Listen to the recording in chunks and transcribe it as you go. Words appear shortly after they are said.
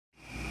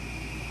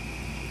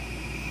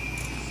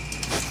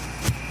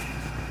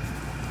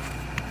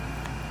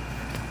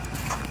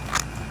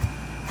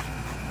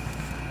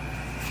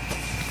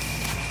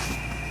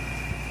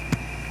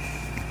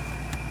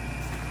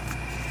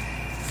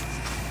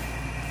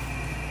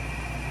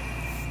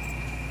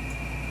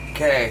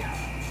Okay.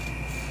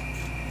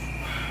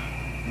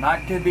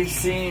 Not to be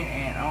seen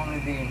and only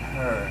being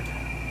heard.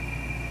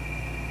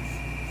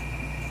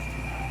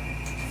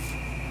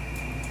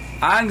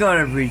 I'm going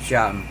to reach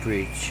out and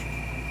preach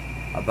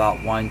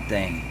about one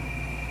thing.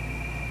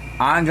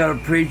 I'm going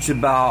to preach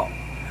about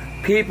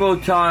people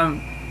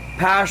telling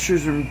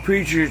pastors and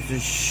preachers to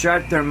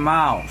shut their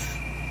mouths.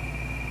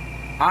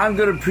 I'm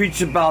going to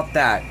preach about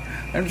that.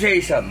 Let me tell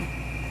you something.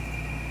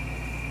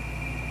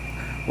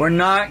 We're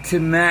not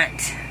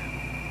meant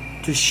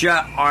to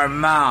shut our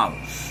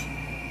mouths.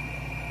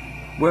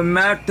 We're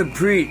meant to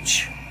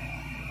preach.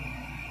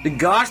 The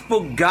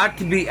gospel got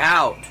to be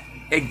out.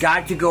 It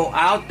got to go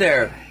out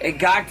there. It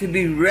got to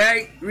be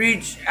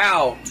reached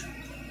out.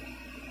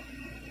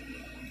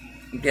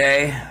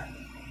 Okay?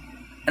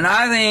 And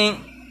I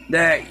think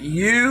that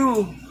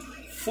you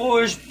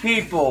foolish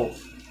people,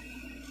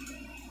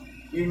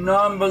 you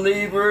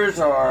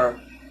non-believers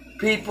or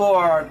people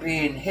are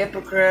being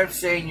hypocrites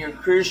saying you're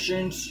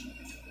Christians,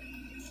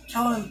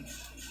 telling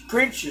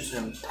preachers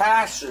and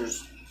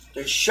pastors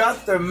to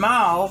shut their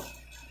mouth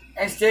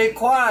and stay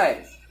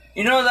quiet.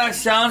 You know what that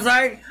sounds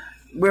like?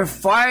 We're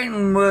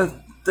fighting with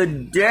the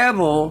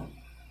devil,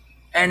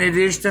 and it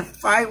is to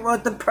fight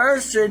with the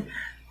person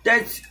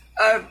that's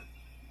in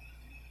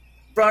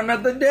front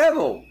of the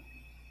devil.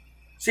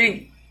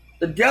 See,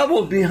 the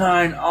devil's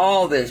behind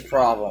all this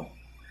problem.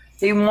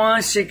 He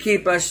wants to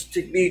keep us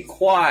to be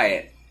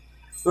quiet.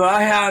 But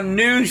I have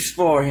news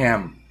for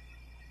him.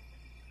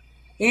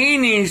 He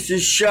needs to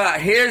shut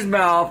his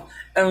mouth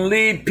and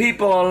leave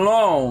people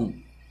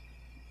alone.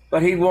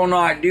 But he will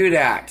not do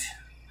that.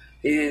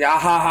 He says, ha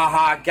ha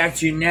ha,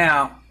 got you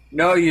now.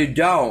 No, you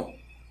don't.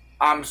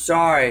 I'm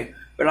sorry,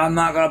 but I'm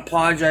not going to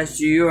apologize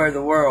to you or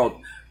the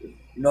world. You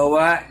know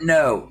what?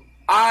 No.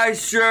 I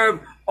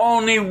serve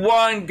only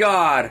one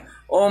God,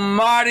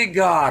 Almighty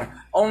God,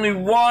 only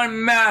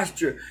one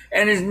Master,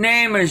 and His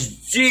name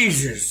is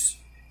Jesus,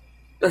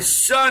 the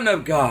Son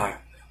of God,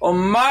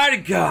 Almighty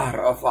God,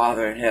 our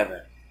Father in heaven.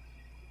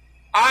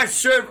 I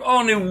serve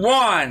only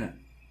one,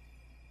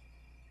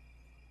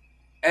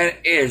 and it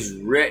is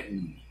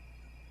written.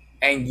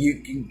 And you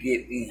can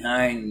get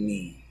behind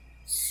me,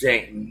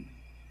 Satan.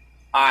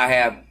 I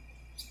have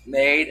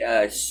made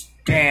a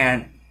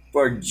stand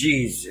for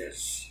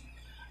Jesus.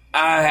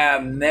 I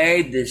have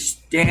made the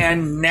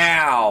stand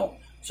now.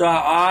 So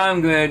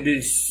I'm going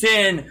to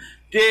send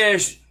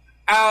this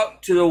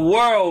out to the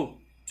world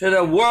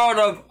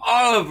of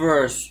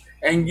Olivers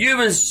and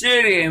Yuba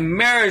City and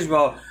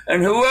Marysville.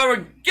 And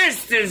whoever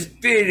gets this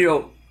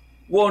video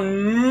will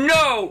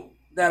know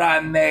that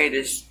I made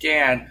a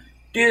stand.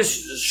 This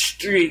is a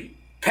street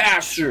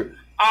pastor.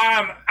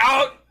 I'm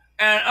out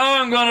and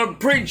I'm going to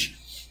preach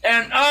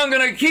and I'm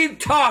going to keep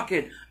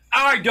talking.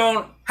 I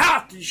don't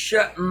have to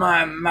shut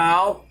my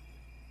mouth.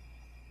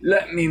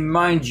 Let me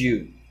mind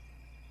you,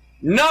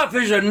 enough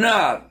is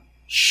enough.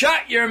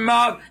 Shut your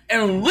mouth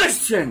and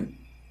listen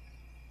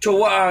to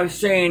what I'm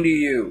saying to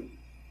you.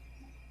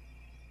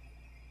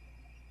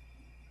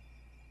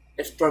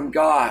 It's from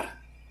God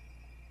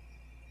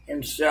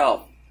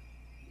Himself.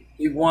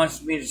 He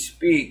wants me to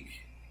speak.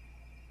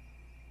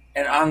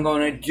 And I'm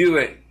going to do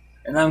it.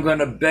 And I'm going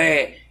to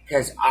obey it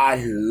because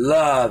I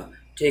love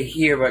to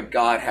hear what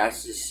God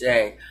has to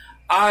say.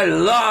 I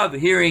love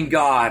hearing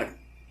God.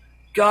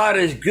 God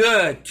is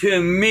good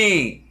to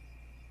me.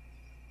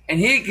 And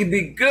He can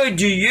be good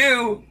to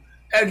you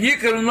if you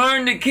can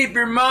learn to keep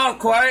your mouth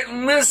quiet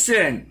and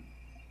listen.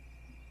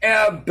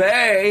 And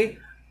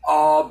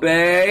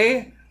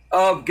obey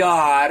of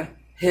God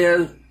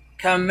His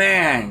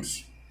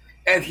commands.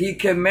 If He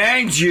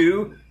commands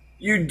you,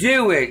 you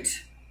do it.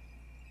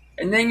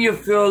 And then you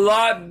feel a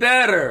lot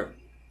better.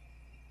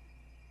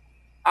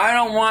 I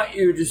don't want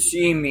you to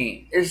see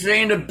me. This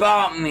ain't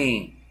about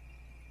me.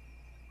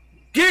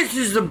 This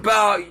is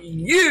about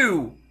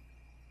you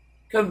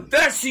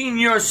confessing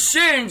your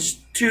sins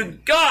to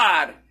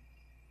God,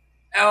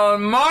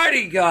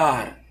 Almighty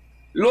God,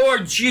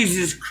 Lord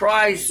Jesus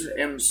Christ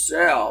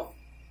Himself.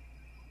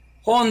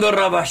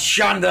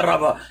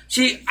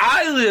 See,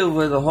 I live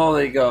with the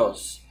Holy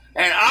Ghost,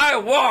 and I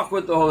walk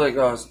with the Holy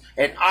Ghost,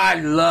 and I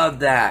love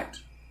that.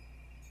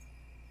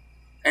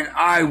 And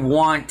I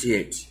want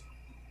it.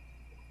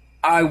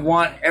 I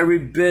want every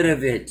bit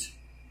of it.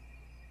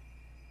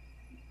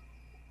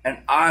 And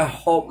I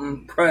hope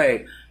and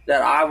pray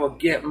that I will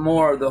get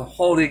more of the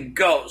Holy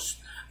Ghost.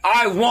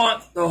 I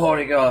want the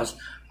Holy Ghost.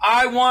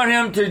 I want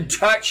Him to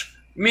touch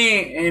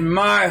me in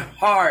my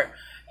heart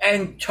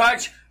and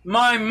touch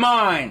my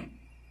mind.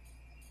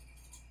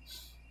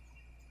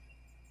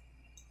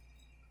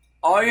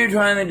 All you're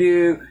trying to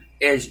do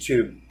is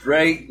to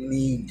break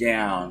me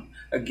down.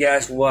 But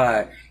guess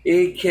what?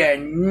 It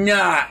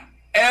cannot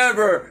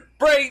ever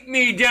break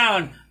me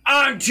down.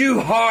 I'm too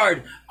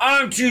hard.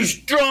 I'm too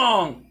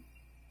strong.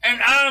 And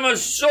I'm a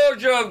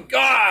soldier of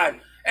God.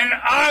 And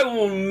I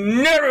will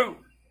never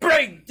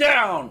break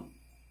down.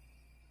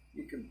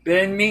 You can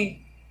bend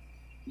me.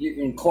 You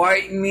can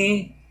quieten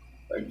me.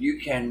 But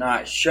you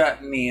cannot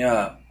shut me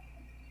up.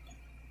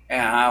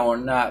 And I will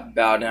not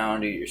bow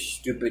down to your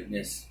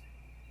stupidness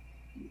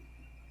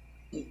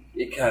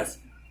because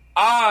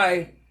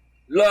I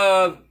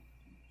love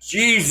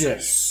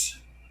Jesus.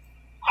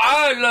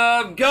 I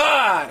love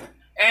God,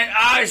 and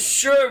I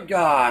serve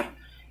God,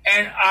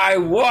 and I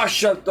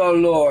worship the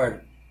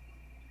Lord.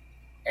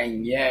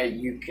 And yeah,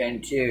 you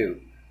can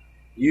too.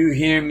 You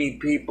hear me,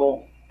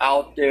 people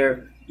out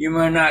there. You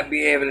may not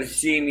be able to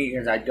see me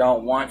because I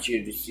don't want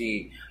you to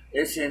see.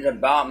 This is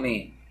about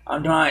me.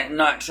 I'm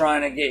not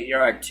trying to get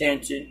your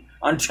attention.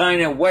 I'm trying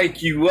to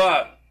wake you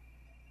up.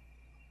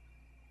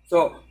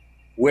 So,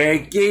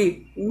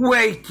 wakey,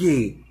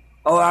 wakey.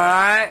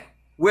 Alright?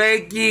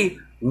 Wakey,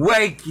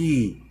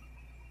 wakey.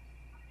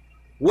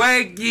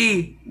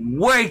 Wakey,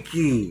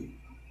 wakey.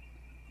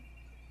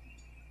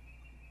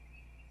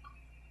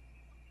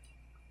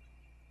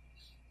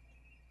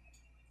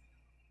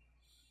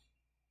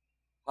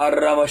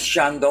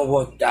 Aramashando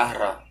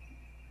Wotara.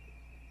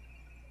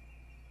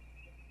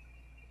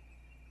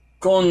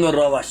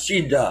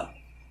 Konravashida.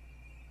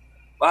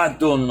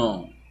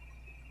 Padono.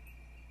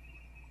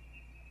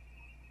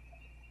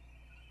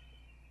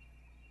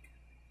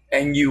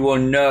 And you will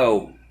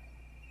know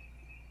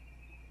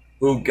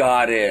who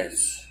God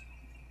is.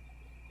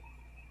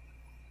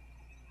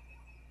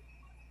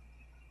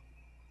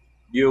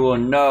 You will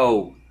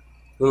know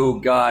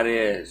who God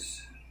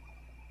is.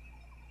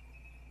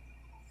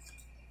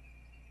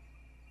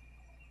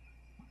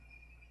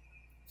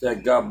 So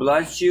God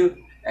bless you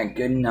and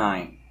good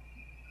night.